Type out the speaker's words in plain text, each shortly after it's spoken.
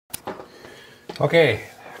Okay,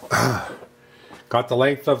 got the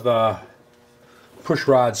length of the push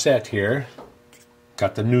rod set here.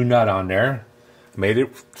 Got the new nut on there. Made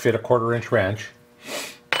it fit a 1/4 inch wrench.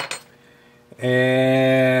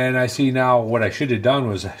 And I see now what I should have done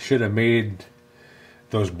was I should have made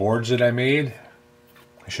those boards that I made.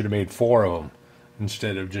 I should have made 4 of them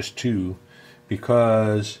instead of just 2,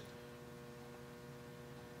 because,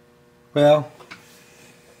 well,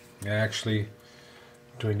 actually,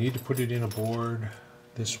 do I need to put it in a board?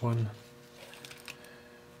 This one?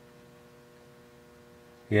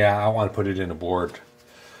 Yeah, I want to put it in a board.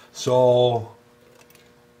 So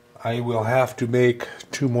I will have to make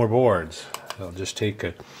 2 more boards. I'll just take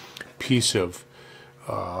a piece of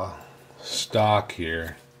stock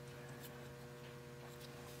here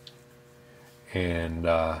and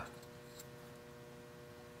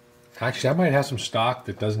actually I might have some stock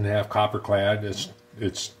that doesn't have copper clad.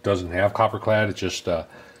 It doesn't have copper clad, it's just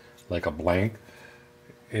like a blank,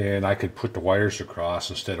 and I could put the wires across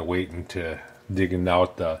instead of waiting to digging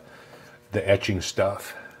out the etching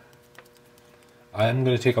stuff. I'm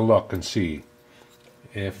going to take a look and see.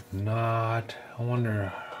 If not, I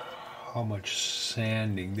wonder how much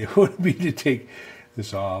sanding there would be to take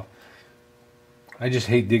this off. I just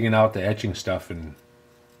hate digging out the etching stuff and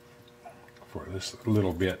for this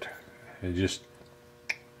little bit. It just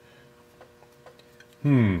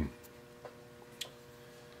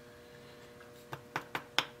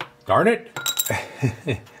darn it.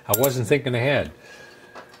 I wasn't thinking ahead.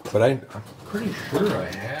 But I'm pretty sure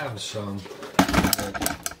I have some.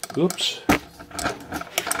 Oops.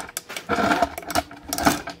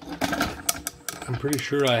 I'm pretty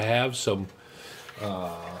sure I have some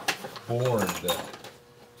board that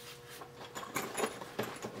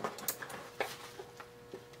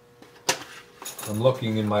I'm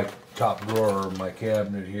looking in my top drawer of my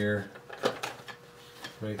cabinet here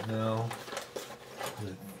right now.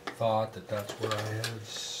 I thought that that's where I had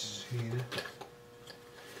seen it.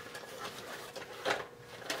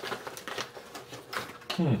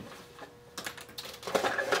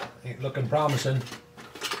 Ain't looking promising.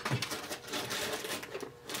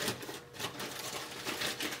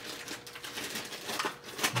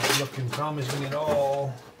 Not looking promising at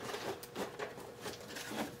all.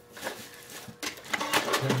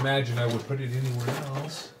 Can't imagine I would put it anywhere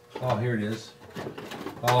else. Oh, here it is.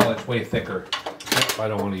 Oh, it's way thicker. Nope, I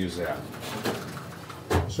don't want to use that.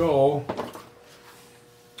 So,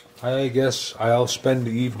 I guess I'll spend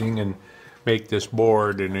the evening and make this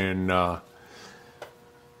board, and then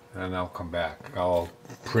I'll come back. I'll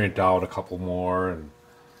print out a couple more, and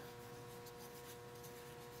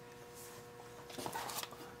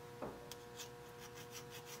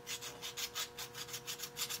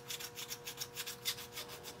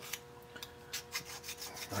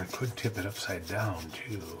I could tip it upside down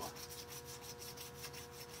too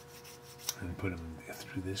and put them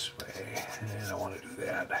through this way, and I don't want to do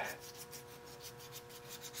that.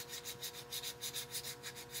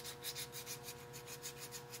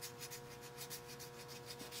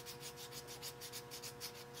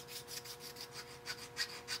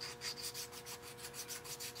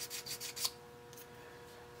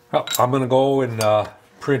 Well, I'm going to go and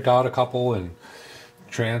print out a couple and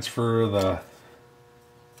transfer the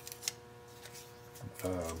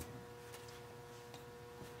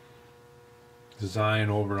design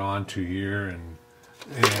over onto here and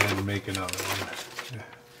make another one.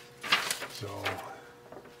 So,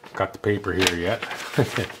 got the paper here yet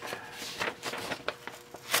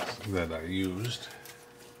that I used.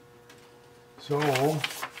 So,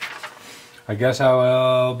 I guess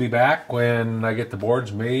I'll be back when I get the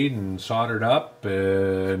boards made and soldered up,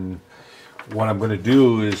 and what I'm going to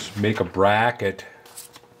do is make a bracket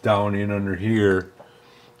down in under here,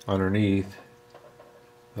 underneath,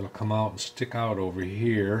 that'll come out and stick out over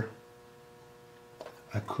here.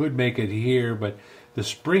 I could make it here, but the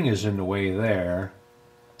spring is in the way there.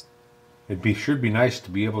 Should be nice to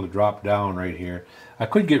be able to drop down right here. I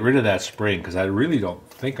could get rid of that spring because I really don't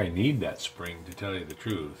think I need that spring, to tell you the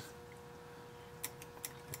truth.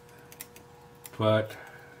 But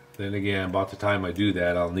then again, about the time I do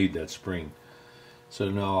that, I'll need that spring. So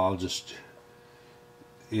no,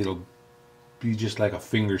 it'll be just like a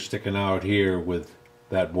finger sticking out here with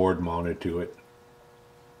that board mounted to it.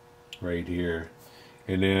 Right here.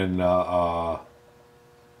 And then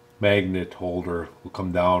magnet holder will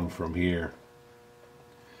come down from here.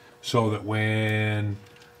 So that when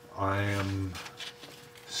I am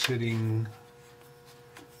sitting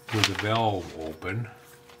with the valve open,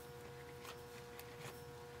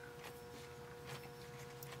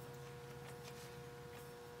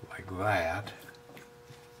 like that,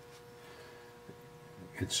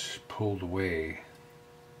 it's pulled away.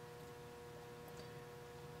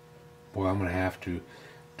 Boy, I'm gonna have to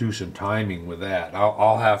do some timing with that.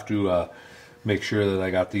 I'll have to make sure that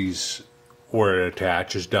I got these where it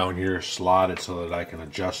attaches down here slotted so that I can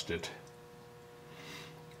adjust it,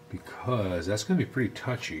 because that's gonna be pretty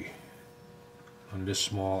touchy on this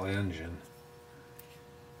small engine.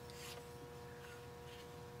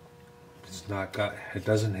 It's not got, it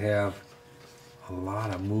doesn't have a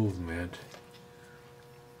lot of movement,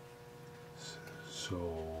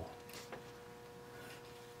 so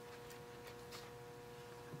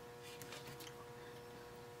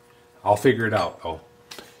I'll figure it out. Oh,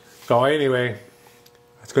 so anyway,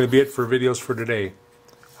 that's going to be it for videos for today.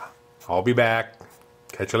 I'll be back.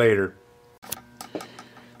 Catch you later.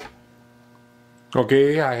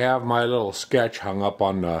 Okay, I have my little sketch hung up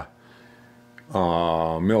on the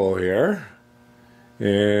mill here,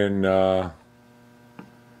 and we're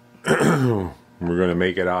going to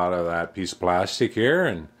make it out of that piece of plastic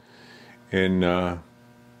here, and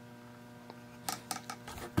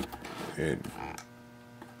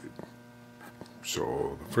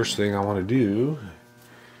so the first thing I want to do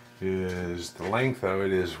is, the length of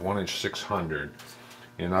it is 1 inch 600,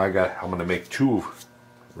 and I'm going to make two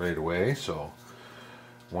right away. So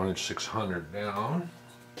 1 inch 600 down.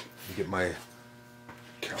 Get my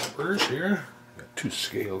calipers here. Got two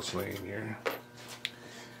scales laying here.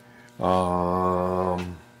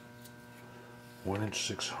 1 inch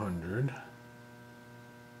 600.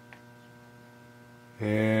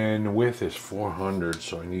 And width is 400,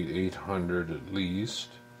 so I need 800 at least.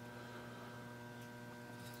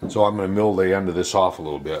 So I'm going to mill the end of this off a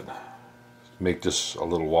little bit, make this a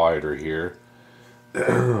little wider here.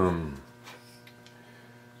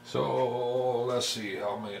 So let's see,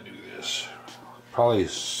 how am I going to do this? Probably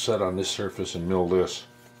set on this surface and mill this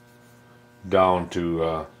down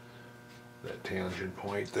to that tangent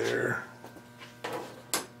point there.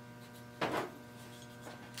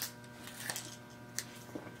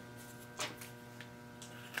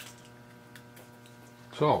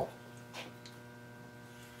 So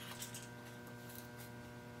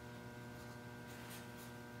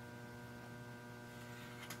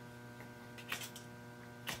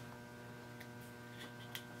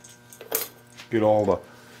get all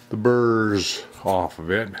the burrs off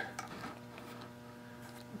of it,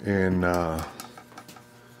 and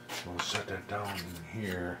we'll set that down in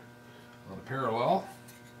here on the parallel,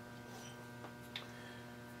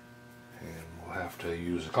 and we'll have to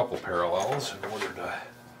use a couple parallels in order to,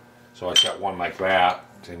 so I set one like that,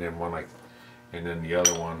 and then one like, and then the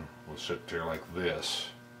other one will sit there like this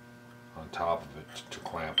on top of it to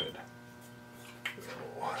clamp it. So,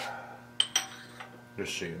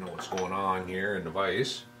 just so you know what's going on here in the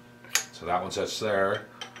vise. So that one sits there,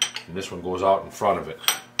 and this one goes out in front of it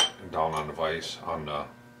and down on the vise, on the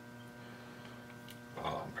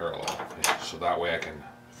parallel. So that way I can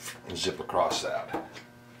zip across that.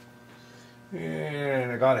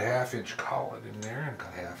 And I got a 1/2 inch collet in there, and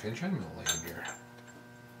got a 1/2 inch end mill in here.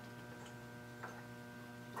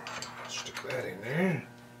 Stick that in there.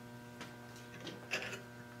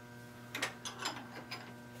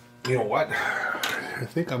 You know what? I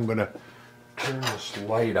think I'm gonna turn this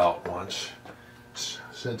light out once,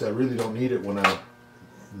 since I really don't need it when I'm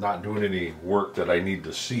not doing any work that I need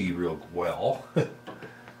to see real well.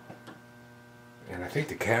 And I think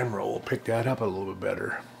the camera will pick that up a little bit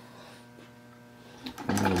better.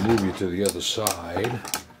 I'm gonna move you to the other side,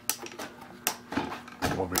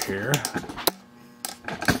 over here.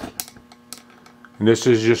 And this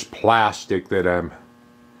is just plastic that I'm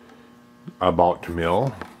about to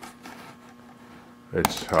mill.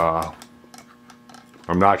 It's I'm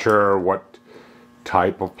not sure what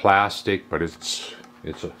type of plastic, but it's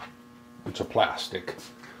a plastic.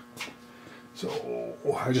 So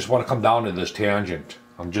I just want to come down to this tangent.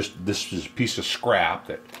 This is a piece of scrap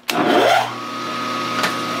that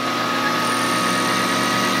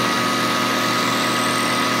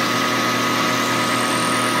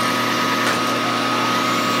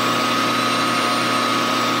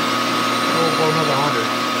another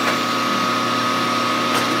 100.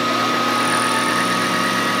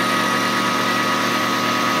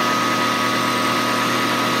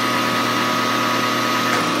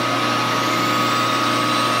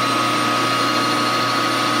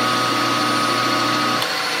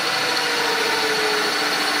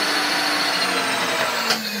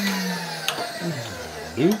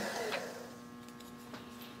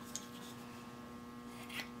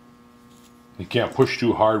 You can't push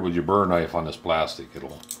too hard with your burr knife on this plastic.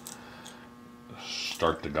 It'll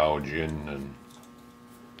start to gouge in and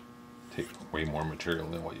take way more material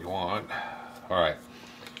than what you want. Alright,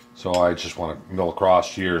 So I just want to mill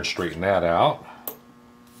across here and straighten that out.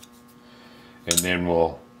 And then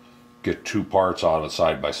we'll get two parts out of it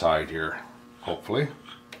side by side here, hopefully.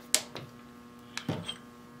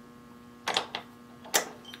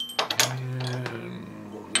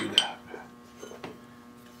 And we'll need a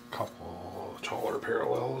couple taller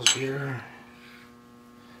parallels here.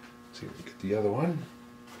 Let's see if we get the other one.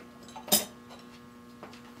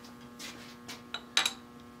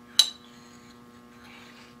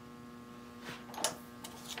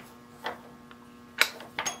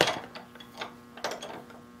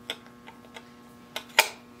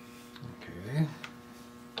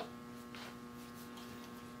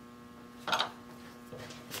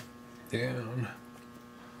 Down.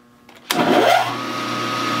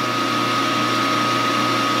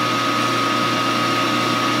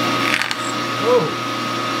 Oh!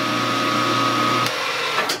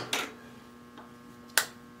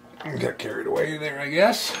 Got carried away there, I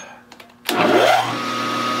guess.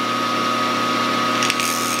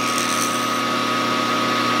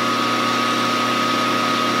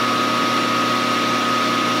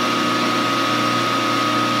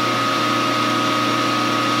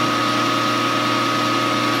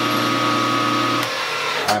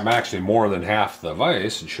 I'm actually more than half the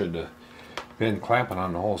vise. It should have been clamping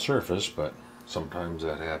on the whole surface, but sometimes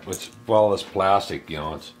that happens. Well, it's plastic, you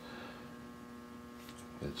know.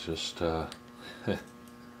 It's just not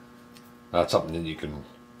something that you can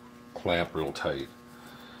clamp real tight.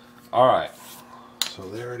 All right, so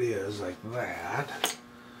there it is, like that.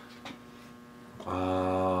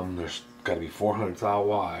 There's got to be 400 thou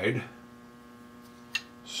wide.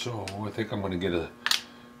 So I think I'm going to get a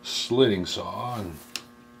slitting saw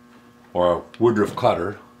or a woodruff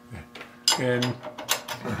cutter and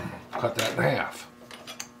cut that in half.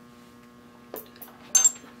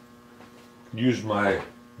 Use my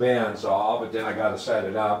bandsaw, but then I got to set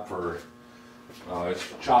it up for it's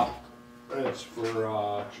chopped. It's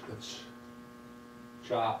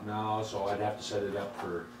chopped now, so I'd have to set it up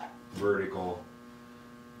for vertical,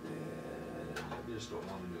 and I just don't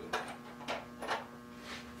want to do it.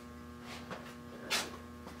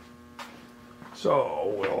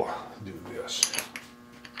 So we'll do this.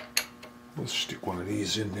 We'll stick one of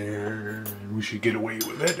these in there, and we should get away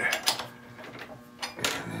with it.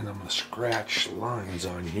 And then I'm going to scratch lines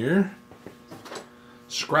on here.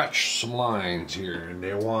 Scratch some lines here, and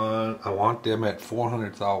I want them at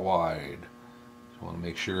 400 thou wide. So I want to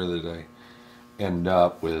make sure that I end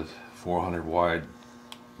up with 400 wide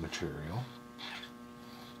material.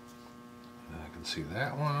 And I can see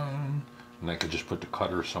that one. And I could just put the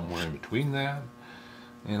cutter somewhere in between that,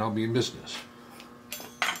 and I'll be in business.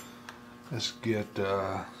 Let's get,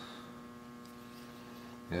 yeah,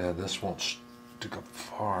 this won't stick up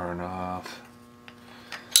far enough.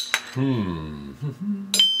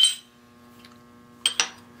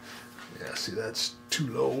 Yeah, see, that's too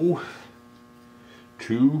low.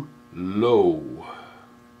 Too low.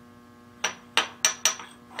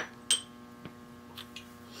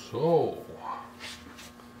 So,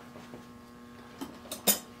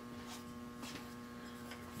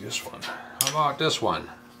 this one. How about this one?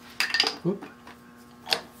 Whoop.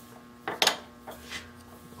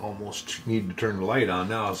 Almost need to turn the light on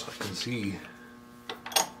now so I can see.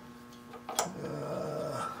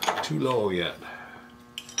 Too low yet.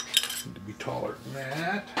 Need to be taller than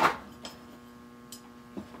that.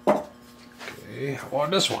 Okay, how about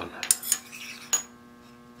this one?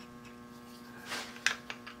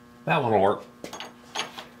 That one will work.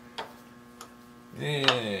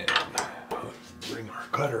 And bring our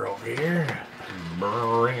cutter over here and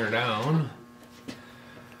bring her down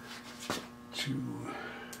to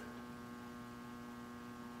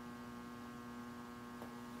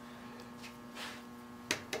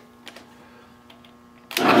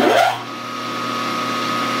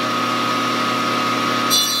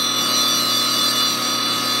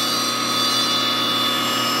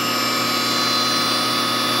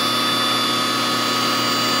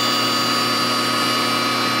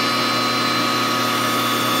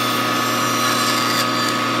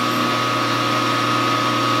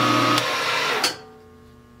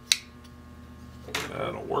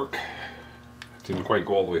didn't quite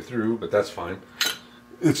go all the way through, but that's fine.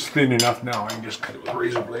 It's thin enough now. I can just cut it with a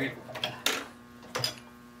razor blade.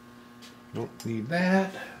 Don't need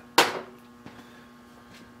that.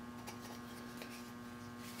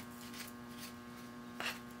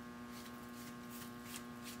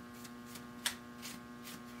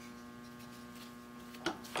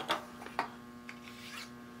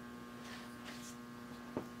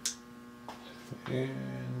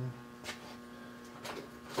 And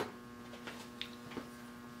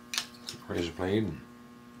razor blade.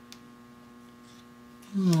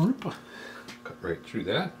 Cut right through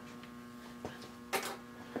that.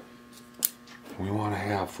 We want to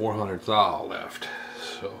have 400 thou left,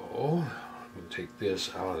 so I'm going to take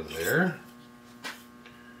this out of there.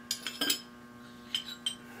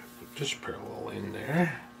 Put this parallel in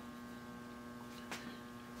there.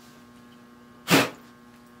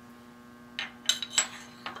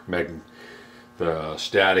 The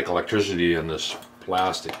static electricity in this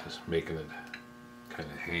plastic is making it kind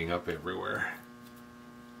of hang up everywhere.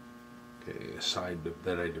 Okay, side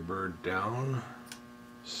that I deburred down.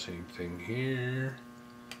 Same thing here.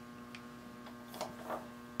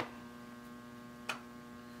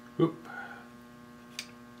 Oop.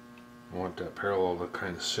 I want that parallel to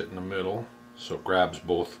kind of sit in the middle so it grabs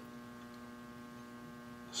both,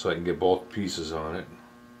 so I can get both pieces on it.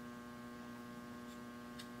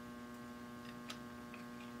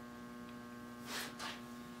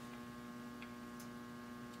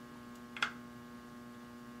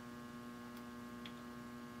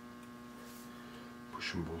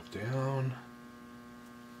 Push them both down.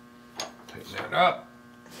 Tighten that up.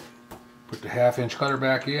 Put the 1/2 inch cutter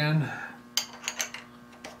back in.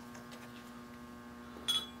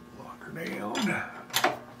 Lock her down.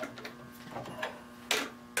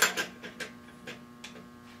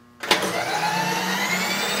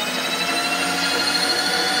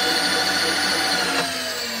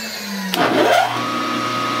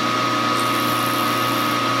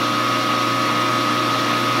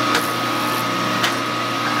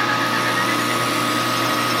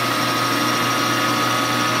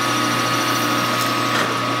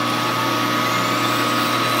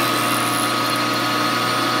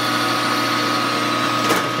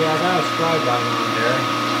 Yeah, I got a scribe line on there.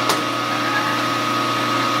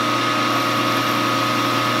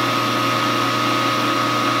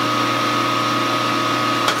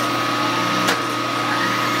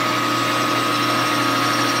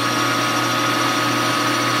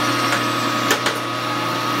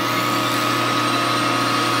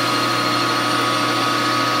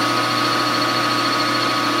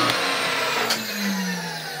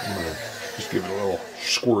 I'm going to just give it a little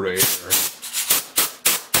squirt of air.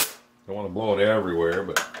 Don't want to blow it everywhere,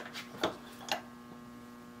 but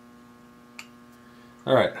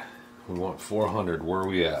all right. We want 400. Where are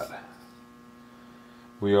we at?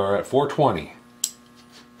 We are at 420.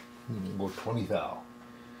 We'll go 20 thou.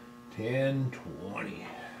 10, 20.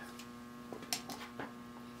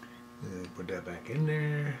 And put that back in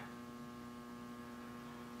there.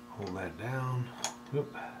 Hold that down.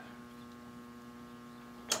 Oop.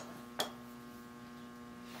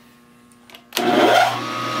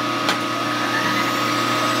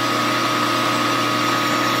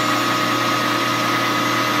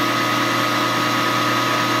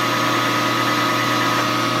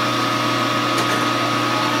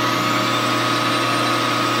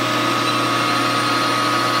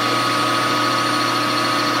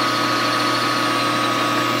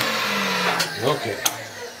 Okay.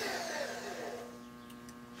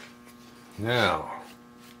 Now,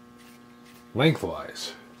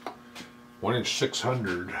 lengthwise, 1 inch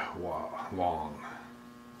 600 long.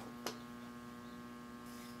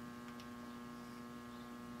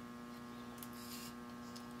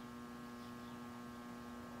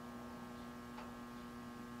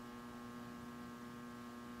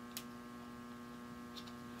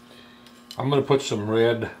 I'm going to put some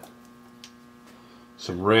red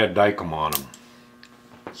dicom on them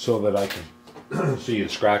so that I can see the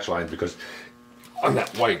scratch lines, because on that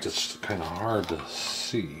white it's kind of hard to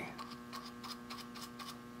see.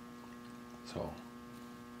 So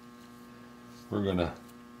we're gonna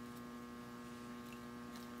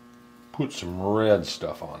put some red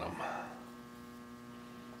stuff on them.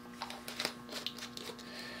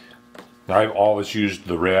 Now, I've always used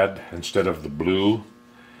the red instead of the blue.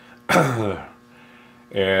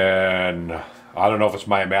 And I don't know if it's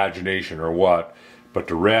my imagination or what, but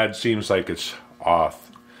the red seems like it's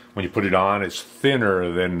off. When you put it on, it's thinner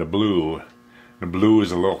than the blue. The blue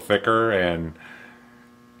is a little thicker and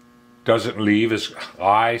doesn't leave as,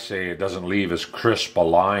 I say it doesn't leave as crisp a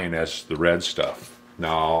line as the red stuff.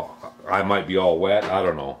 Now, I might be all wet, I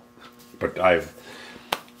don't know. But I've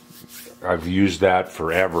used that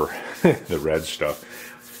forever, the red stuff.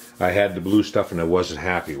 I had the blue stuff and I wasn't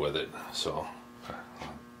happy with it, so.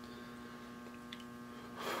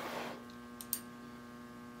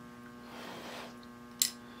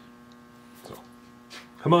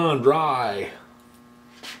 Come on, dry.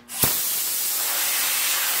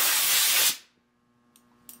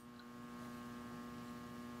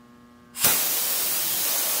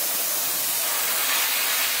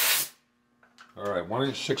 All right, 1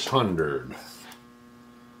 inch 600.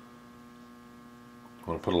 I'm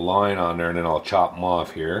going to put a line on there and then I'll chop them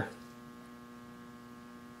off here.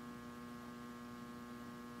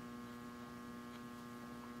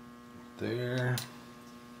 There.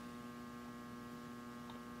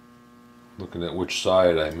 Looking at which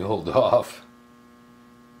side I milled off.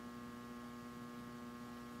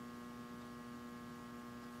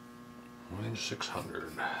 Mine's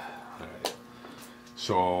 600. Alright.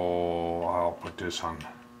 So I'll put this on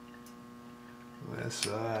this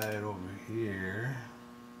side over here.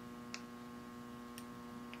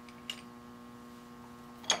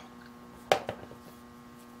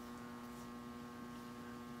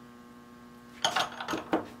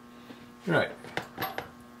 Right.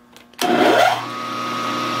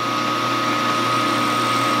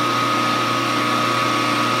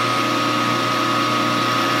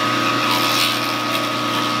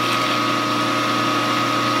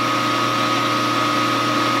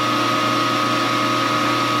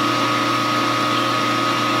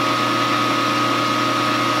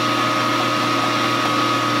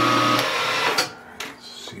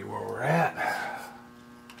 See where we're at.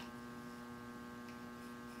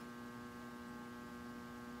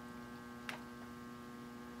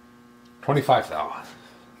 25,000.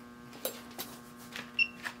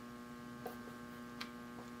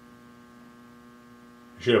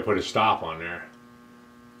 Should have put a stop on there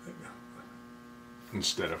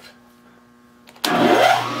instead of.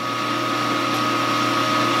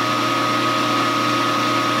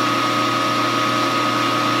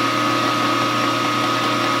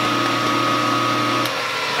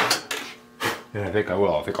 And I think I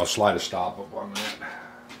will. I think I'll slide a stop up on that.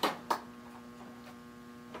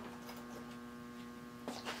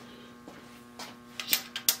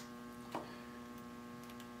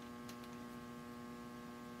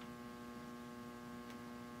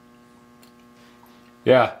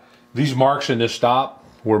 Yeah, these marks in this stop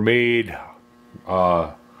were made, you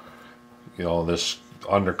know, this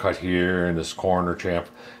undercut here and this corner champ,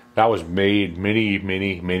 that was made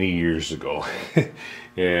many years ago.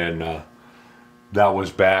 And that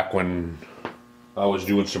was back when I was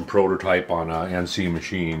doing some prototype on a NC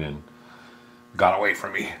machine and got away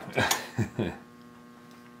from me.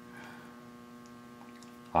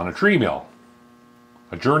 On a tree mill,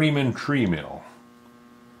 a journeyman tree mill.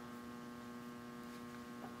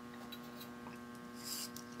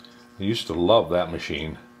 I used to love that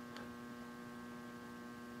machine.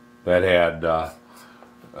 That had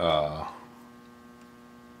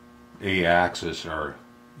A-axis or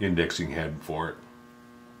indexing head for it.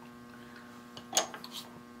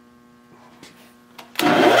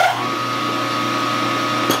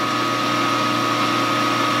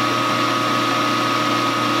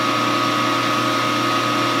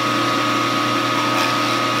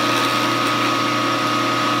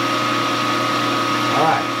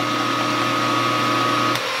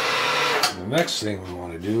 Next thing we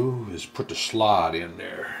want to do is put the slot in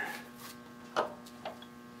there. I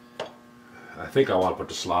think I want to put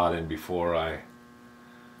the slot in before I...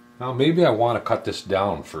 Now maybe I want to cut this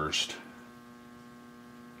down first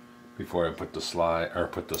before I put the slide or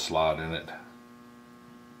put the slot in it.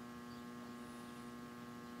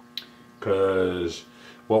 Because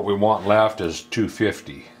what we want left is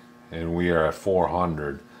 250 and we are at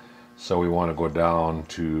 400, so we want to go down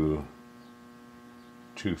to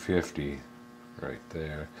 250. Right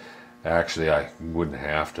there. Actually, I wouldn't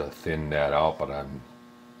have to thin that out, but I'm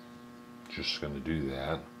just going to do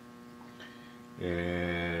that.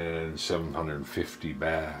 And 750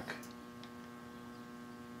 back.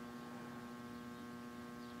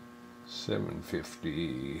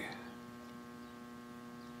 750.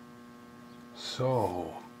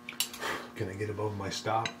 So, can I get above my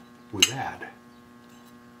stop with that?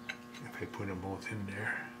 If I put them both in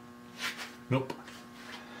there. Nope.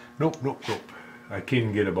 Nope. I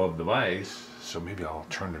can get above the vise, so maybe I'll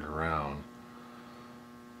turn it around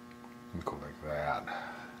and go like that.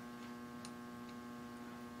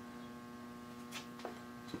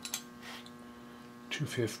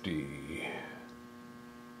 $250.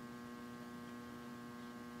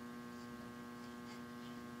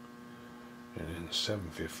 And then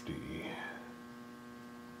 $750.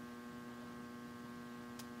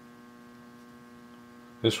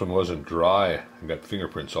 This one wasn't dry. I got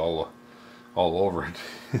fingerprints all over it.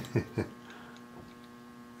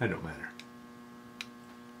 That don't matter.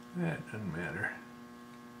 That doesn't matter.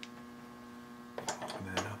 Open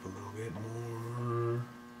that up a little bit more.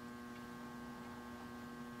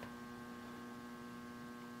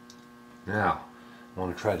 Now, I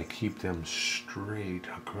want to try to keep them straight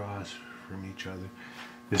across from each other.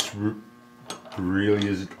 This really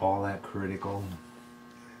isn't all that critical.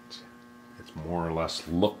 It's more or less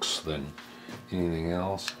looks than anything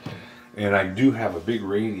else. And I do have a big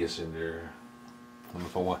radius in there. I don't know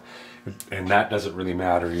if I want, and that doesn't really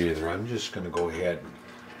matter either. I'm just going to go ahead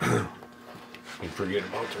and forget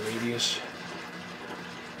about the radius.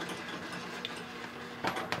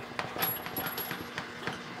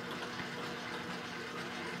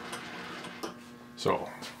 So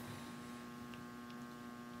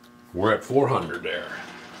we're at 400 there,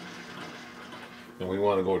 and we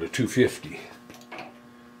want to go to 250.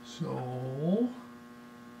 So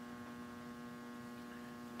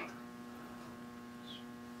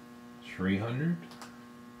 300,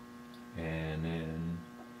 and then,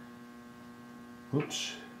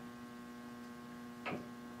 oops,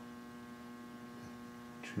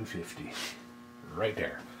 250, right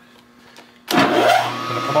there. I'm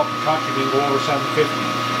gonna come up and touch and then go over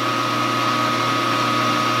 750.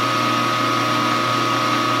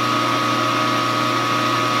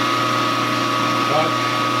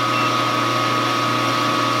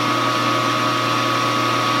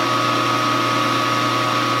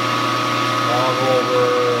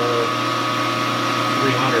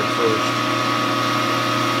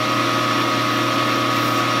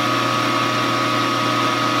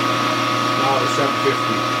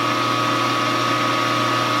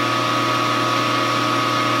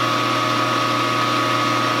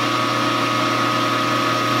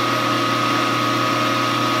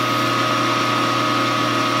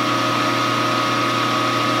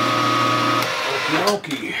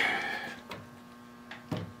 Okay.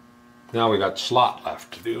 Now we got slot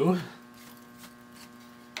left to do.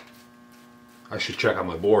 I should check on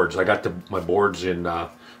my boards. I got my boards in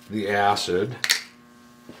the acid.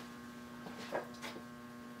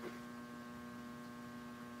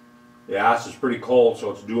 The acid's pretty cold,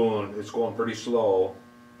 so it's going pretty slow.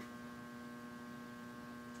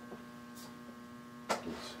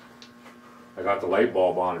 I got the light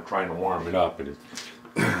bulb on it trying to warm it up, and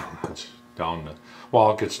it's down to,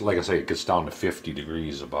 well, it gets, like I say, it gets down to 50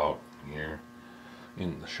 degrees about here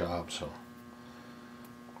in the shop.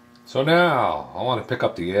 So now I want to pick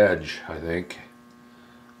up the edge, I think,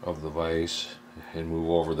 of the vise and move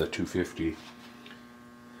over the 250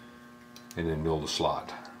 and then mill the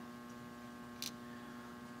slot.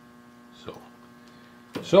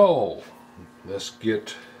 So let's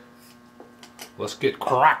get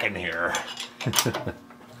cracking here.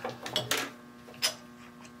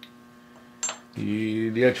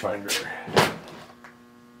 The edge finder.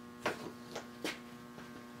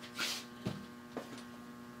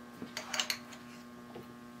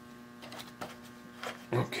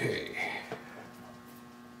 Okay.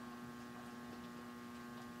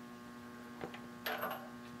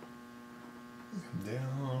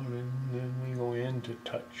 Down, and then we go into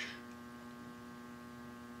touch.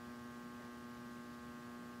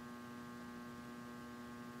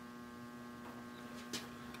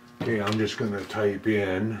 Okay, I'm just going to type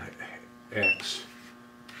in x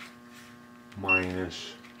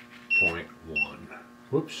minus 0.1.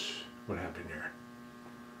 Whoops, what happened there?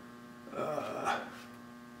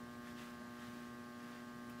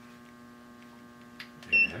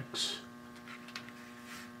 X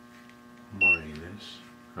minus,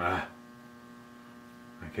 I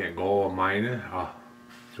can't go a minus,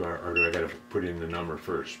 or do I gotta put in the number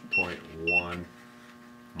first? 0.1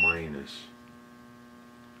 minus,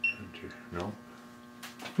 no?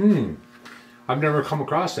 I've never come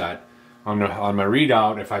across that. On my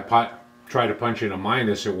readout, if I try to punch in a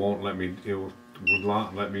minus, it won't let me, it would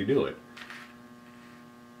not let me do it.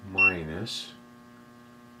 Minus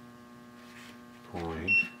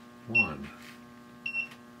 0.1.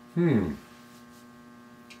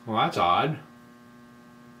 Well, that's odd.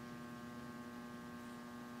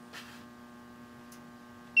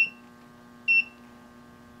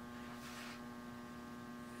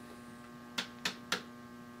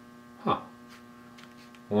 Huh.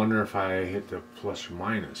 I wonder if I hit the plus or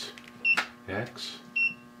minus. X.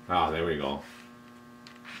 Ah, there we go.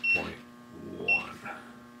 0.1.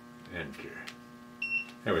 Enter.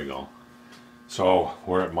 There we go. So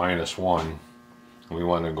we're at -1. We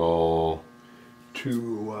want to go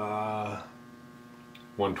to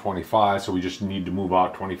 125, so we just need to move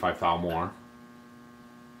out 25 thou more.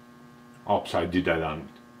 Oops, I did that on,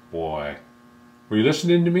 boy. Were you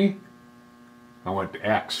listening to me? I went to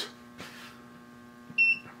X.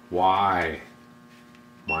 Y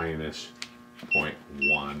minus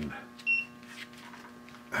 0.1.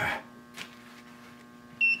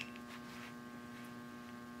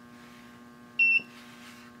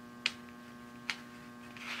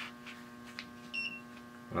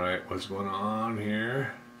 Alright, what's going on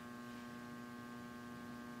here?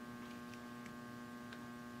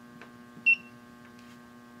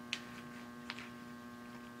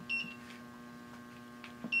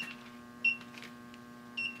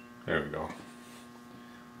 There we go.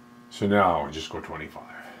 So now just go 25.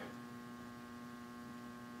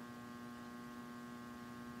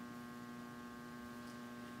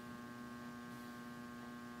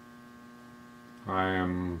 I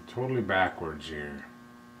am totally backwards here.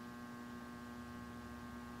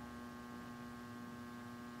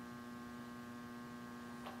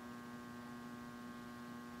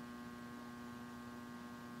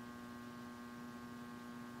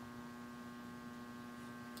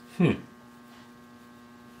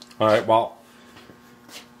 All right, well,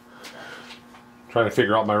 trying to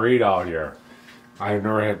figure out my readout here. I've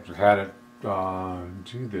never had it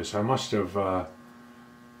do this. I must have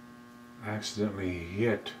accidentally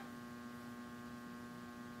hit.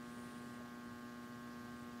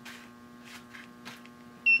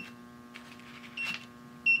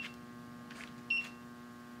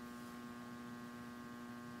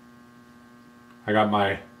 I got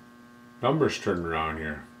my numbers turned around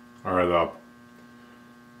here, or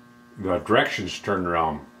the directions turned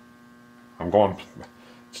around.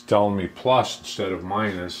 It's telling me plus instead of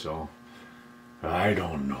minus, so I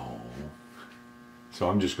don't know. So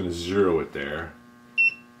I'm just going to zero it there.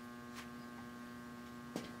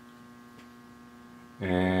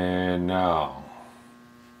 And now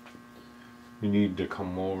we need to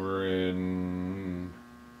come over in.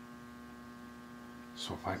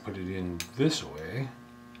 So if I put it in this way,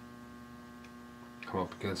 come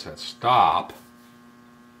up against that stop.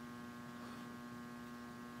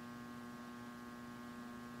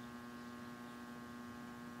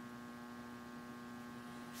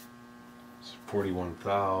 It's 41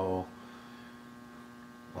 thou,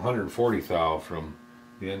 140 thou from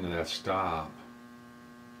the end of that stop.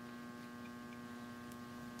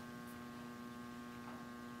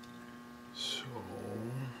 So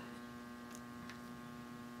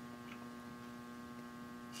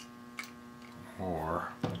or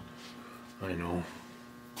I know.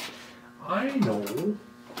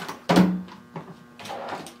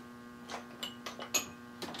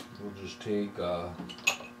 We'll just take a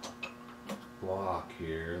block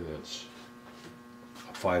here that's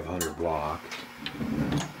a 500 block.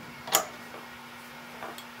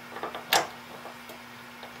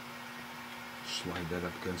 Slide that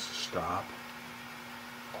up against the stop.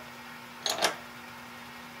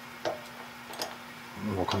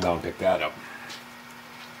 And we'll come down and pick that up.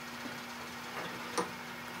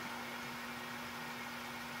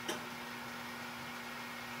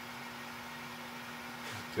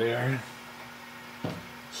 There.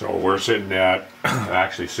 So we're sitting at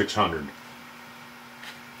actually 600.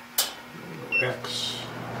 X.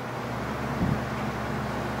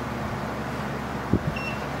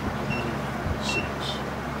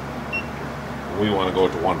 We want to go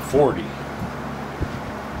to 140.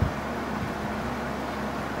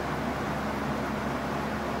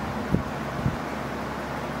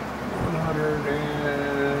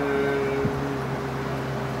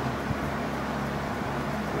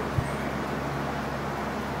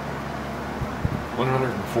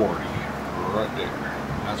 Right there.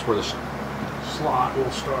 That's where the slot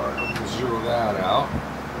will start. I'm going to zero that out.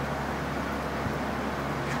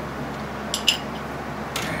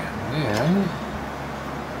 And then,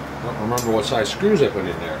 I don't remember what size screws I put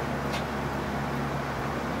in there.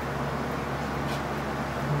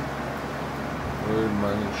 Where'd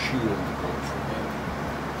my little shield go from that?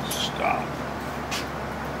 Stop.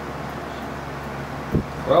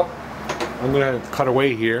 Well, I'm going to cut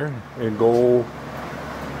away here and go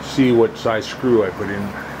see what size screws I put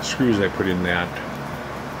in that,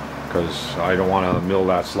 because I don't want to mill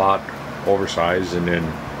that slot oversized and then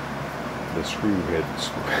the screw heads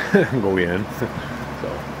go in. So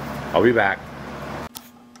I'll be back.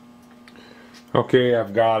 Okay,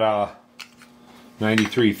 I've got a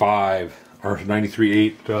 93.5 or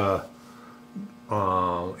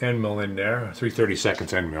 93.8 end mill in there,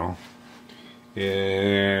 3/32 end mill,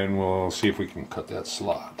 and we'll see if we can cut that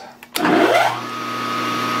slot.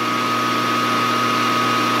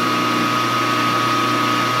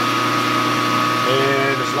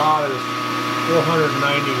 And the slot is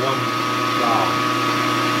 491 thou.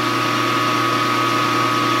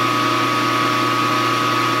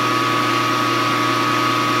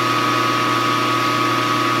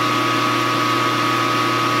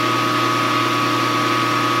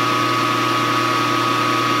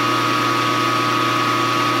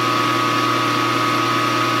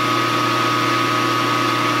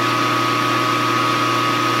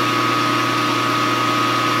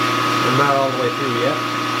 Not all the way through yet.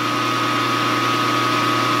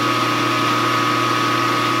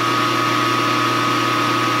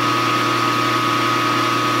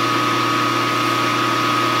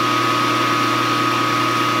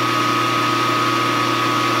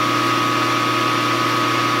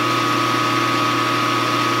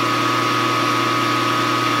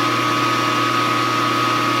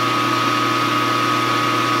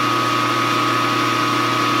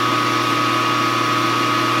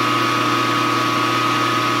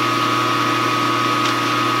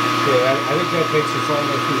 that takes us all the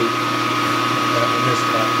way through in this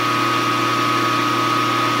cut.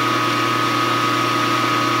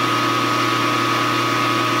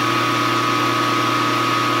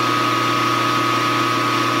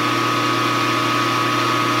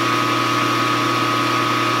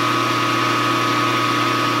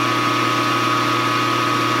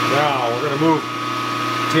 Now we're going to move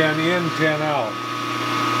 10 in, 10 out.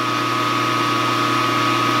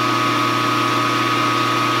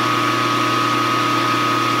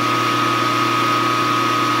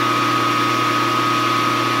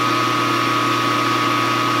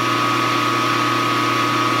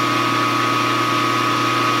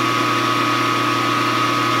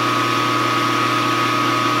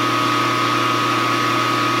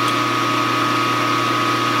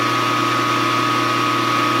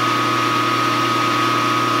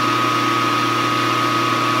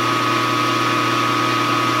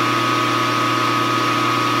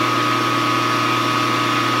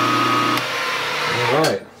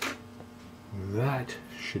 Alright, that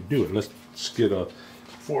should do it. Let's get a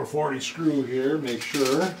 440 screw here, make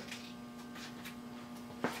sure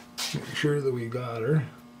that we got her.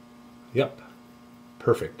 Yep,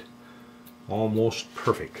 perfect. Almost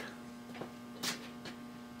perfect.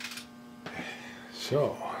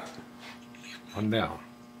 So, on down.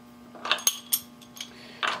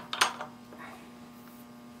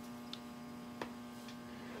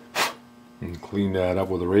 And clean that up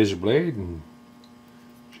with a razor blade and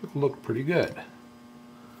should look pretty good.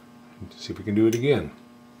 Let's see if we can do it again.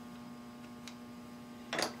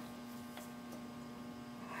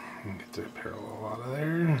 Get the parallel out of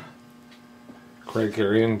there. Crank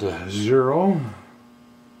her into 0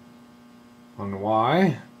 on the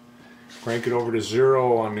Y. Crank it over to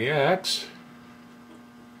 0 on the X.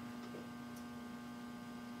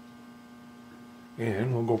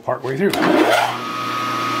 And we'll go part way through.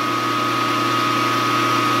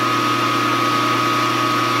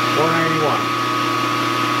 491.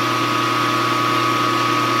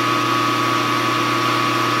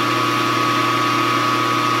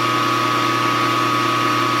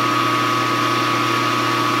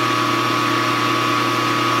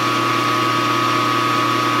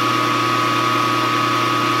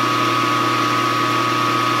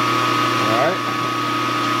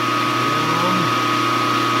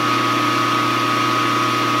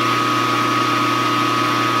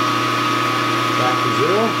 Back to 0.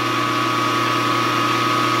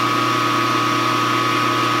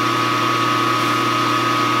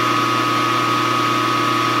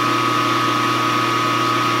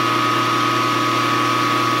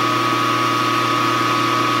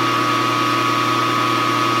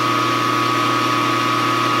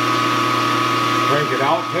 Crank it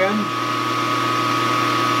out 10.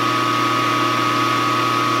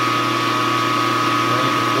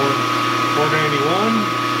 Crank it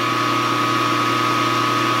 491.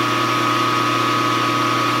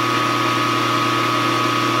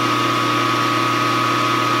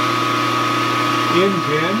 In 10,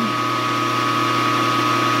 and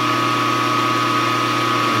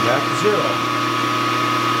back to 0.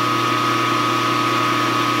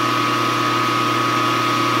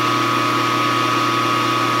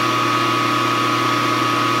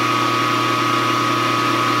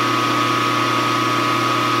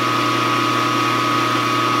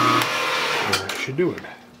 And that should do it.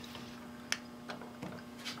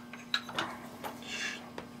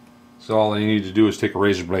 So all you need to do is take a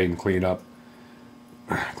razor blade and clean it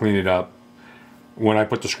up. When I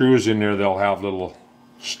put the screws in there, they'll have little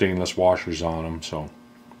stainless washers on them, so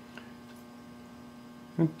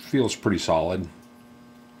it feels pretty solid.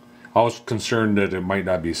 I was concerned that it might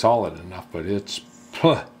not be solid enough, but it's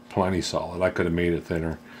plenty solid. I could have made it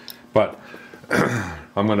thinner, but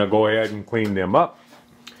I'm going to go ahead and clean them up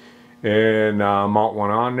and mount one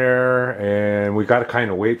on there, and we got to kind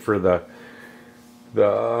of wait for the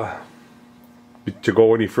to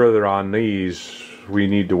go any further on these. We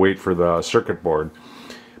need to wait for the circuit board,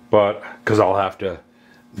 but because I'll have to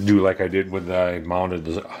do like I did when I mounted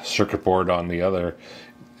the circuit board on the other,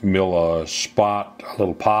 mill a spot, a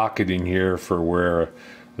little pocket in here for where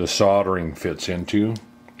the soldering fits into,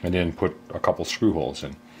 and then put a couple screw holes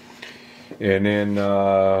in. And then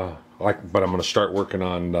but I'm going to start working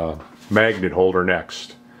on the magnet holder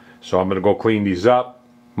next. So I'm going to go clean these up,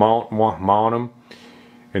 mount them,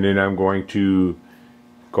 and then I'm going to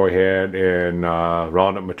go ahead and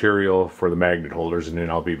round up material for the magnet holders, and then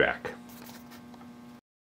I'll be back.